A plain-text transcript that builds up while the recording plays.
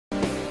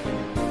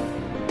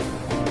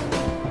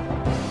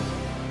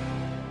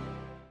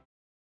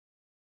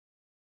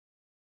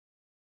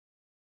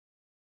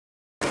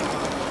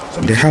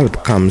The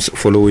help comes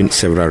following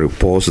several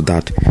reports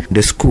that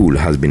the school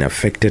has been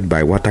affected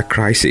by water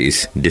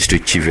crisis.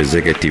 District Chief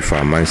Executive for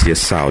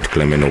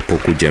𝗪𝘁𝗀𝗀𝗃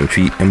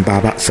𝗕𝘀𝘀𝗵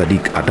Mbaba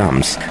Sadiq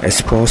Adams, a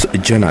sports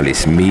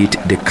journalist, made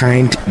the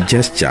kind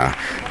gesture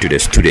to the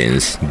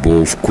students.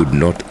 Both could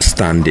not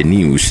stand the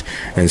news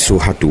and so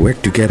had to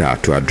work together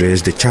to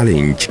address the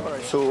challenge.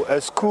 So a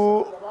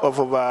school of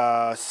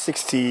over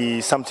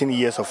 60-something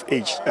years of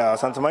age,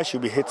 St. Thomas should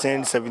be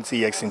hitting 70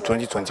 years in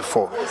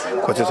 2024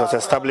 because it was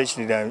established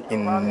in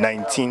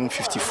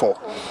 1954.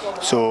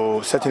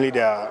 So certainly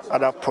there are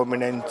other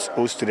prominent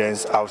old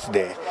students out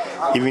there.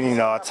 Even in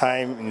our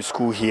time in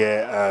school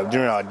here,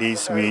 during our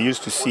days, we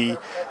used to see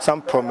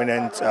some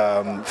prominent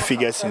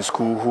figures in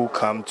school who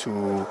come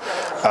to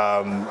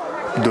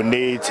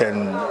donate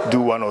and do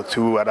one or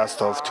two other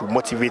stuff to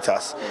motivate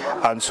us.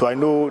 And so I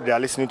know they are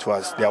listening to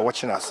us, they are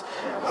watching us.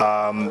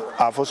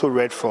 I've also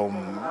read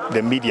from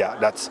the media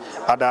that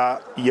other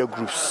year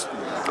groups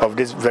of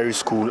this very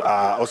school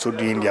are also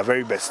doing their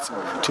very best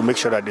to make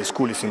sure that the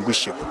school is in good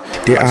shape.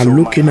 They are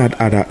looking at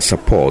other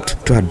support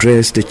to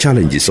address the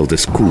challenges of the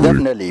school.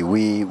 Definitely,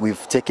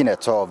 we've taken a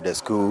tour of the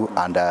school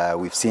and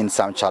we've seen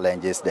some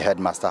challenges. The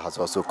headmaster has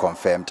also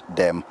confirmed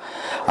them.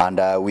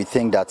 And we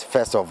think that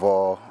first of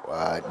all,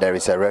 there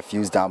is a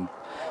refuse dump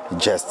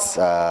just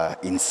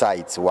in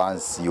sight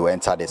once you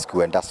enter the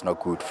school, and that's not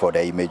good for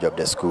the image of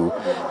the school.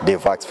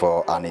 They've asked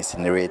for an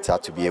incinerator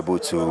to be able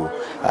to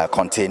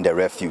contain the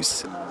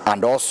refuse.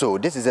 And also,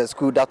 this is a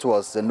school that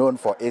was known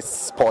for its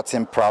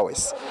sporting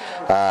prowess,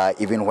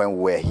 even when we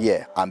were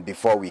here and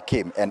before we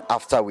came and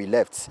after we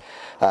left.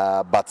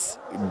 But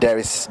there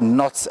is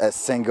not a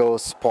single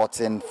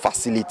sporting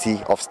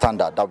facility of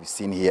standard that we've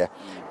seen here.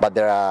 But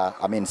there are,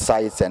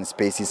 sites and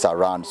spaces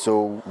around.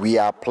 So we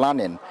are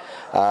planning.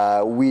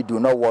 We do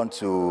not want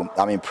to,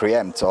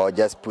 preempt or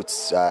just put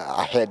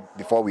ahead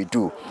before we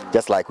do,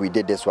 just like we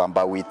did this one.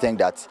 But we think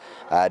that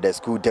the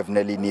school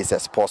definitely needs a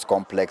sports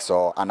complex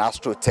or an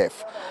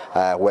astroturf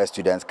where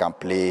students can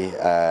play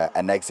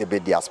and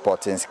exhibit their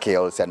sporting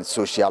skills and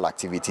social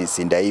activities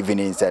in the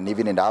evenings and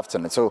even in the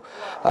afternoon. So,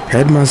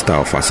 Headmaster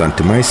of St.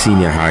 Thomas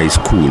Senior High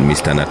School,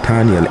 Mr.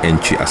 Nathaniel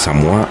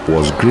𝗕cie𝘆𝘀𝗿,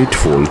 was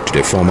grateful to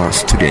the former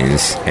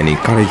students and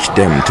encouraged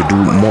them to do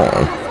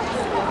more.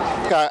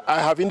 I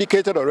have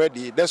indicated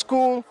already, the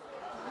school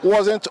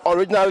wasn't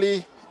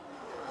originally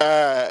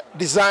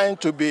designed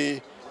to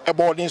be a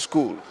boarding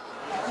school.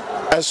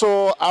 And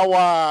so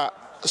our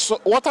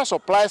water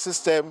supply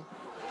system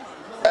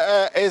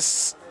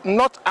is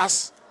not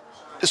as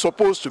it's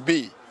supposed to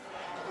be.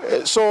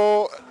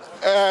 So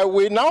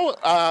we now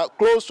are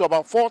close to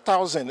about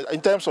 4,000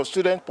 in terms of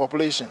student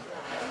population.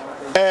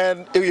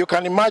 And you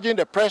can imagine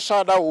the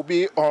pressure that will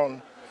be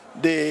on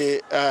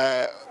the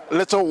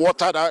little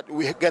water that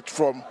we get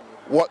from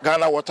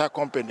Ghana Water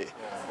Company.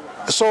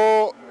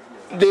 So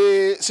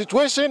the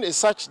situation is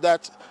such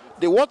that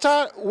the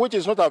water which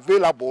is not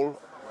available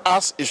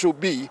as it should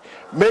be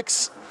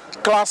makes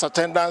class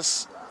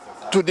attendance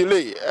to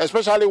delay,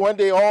 especially when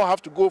they all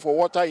have to go for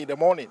water in the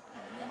morning.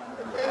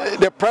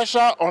 The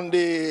pressure on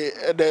the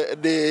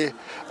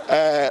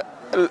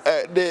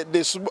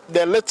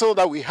little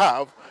that we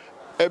have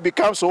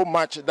becomes so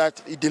much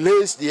that it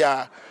delays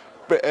their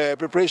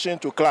preparation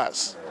to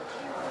class.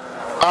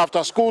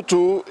 After school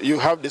too, you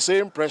have the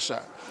same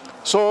pressure.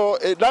 So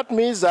that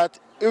means that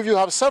if you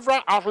have several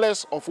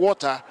outlets of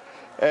water,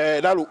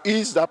 that will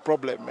ease that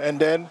problem, and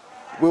then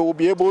we will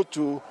be able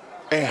to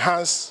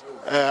enhance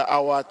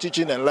our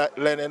teaching and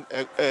learning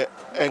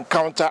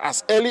encounter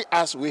as early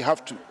as we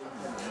have to.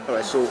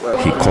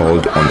 He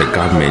called on the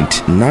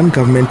government,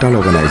 non-governmental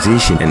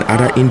organizations and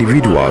other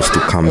individuals to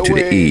come to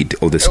the aid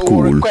of the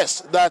school. We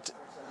request that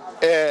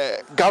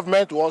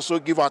government will also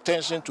give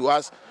attention to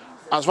us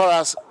as far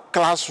as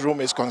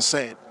classroom is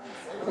concerned.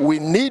 We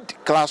need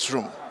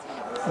classroom.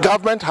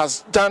 Government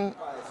has done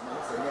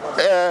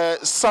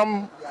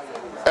some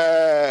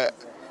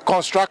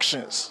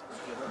constructions,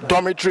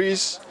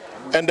 dormitories,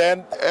 and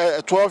then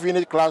a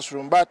 12-unit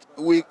classroom. But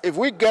if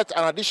we get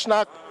an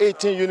additional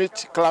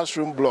 18-unit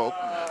classroom block,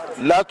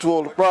 that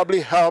will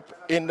probably help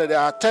in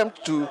the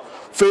attempt to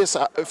face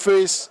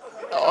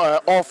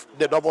off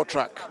the double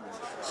track.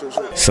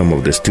 Some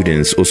of the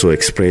students also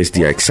expressed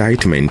their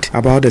excitement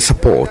about the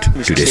support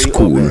to the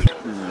school.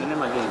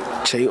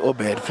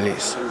 𝗘𝘀𝗍𝗿,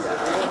 please.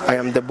 I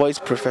am the boys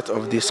prefect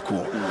of this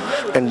school,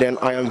 and then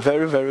I am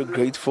very, very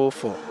grateful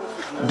for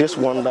this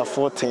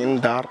wonderful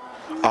thing that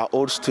our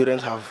old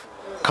students have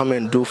come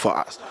and do for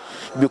us,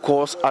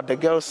 because at the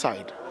girls'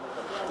 side,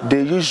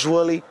 they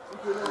usually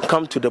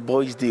come to the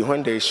boys' day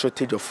when there is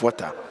shortage of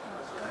water.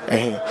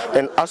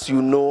 And as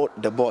you know,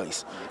 the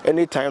boys,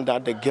 anytime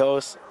that the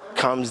girls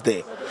comes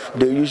there,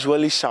 they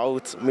usually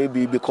shout,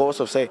 maybe because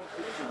of, say,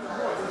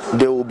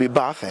 they will be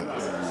bathing,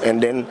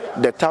 and then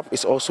the tap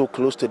is also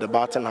close to the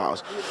bathing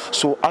house.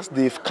 So as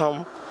they've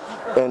come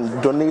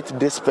and donate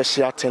this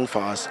special thing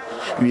for us,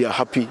 we are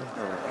happy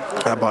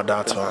about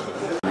that one.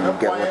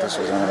 get water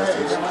source and other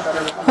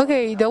things?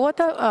 Okay, the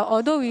water,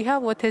 although we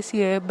have waters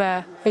here,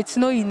 but it's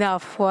not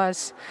enough for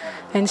us.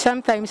 And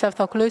sometimes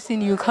after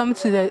closing, you come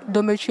to the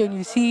dormitory and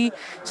you see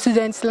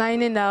students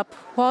lining up.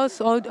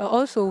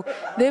 Also,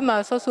 they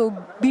must also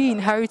be in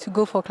a hurry to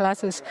go for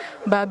classes.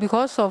 But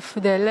because of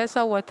the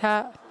lesser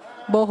water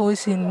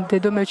boreholes in the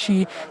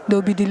dormitory,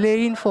 they'll be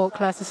delaying for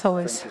classes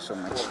hours. Thank you so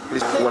much.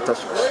 Please, water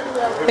source.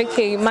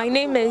 Okay, my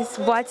name is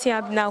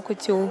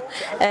𝗕cie𝘆𝘀𝗿,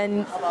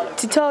 and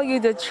to tell you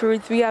the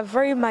truth, we are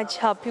very much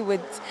happy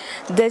with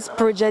this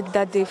project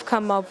that they've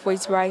come up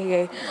with right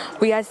here.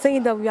 We are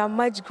saying that we are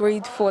much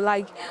grateful.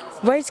 Like,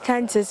 words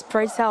can't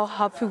express how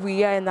happy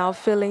we are and our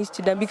feelings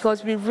to them,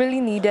 because we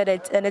really needed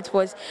it, and it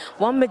was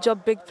one major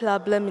big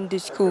problem in the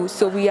school.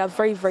 So we are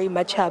very, very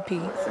much happy.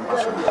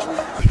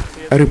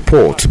 A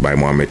report by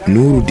Mohammed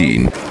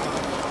NURUDEEN.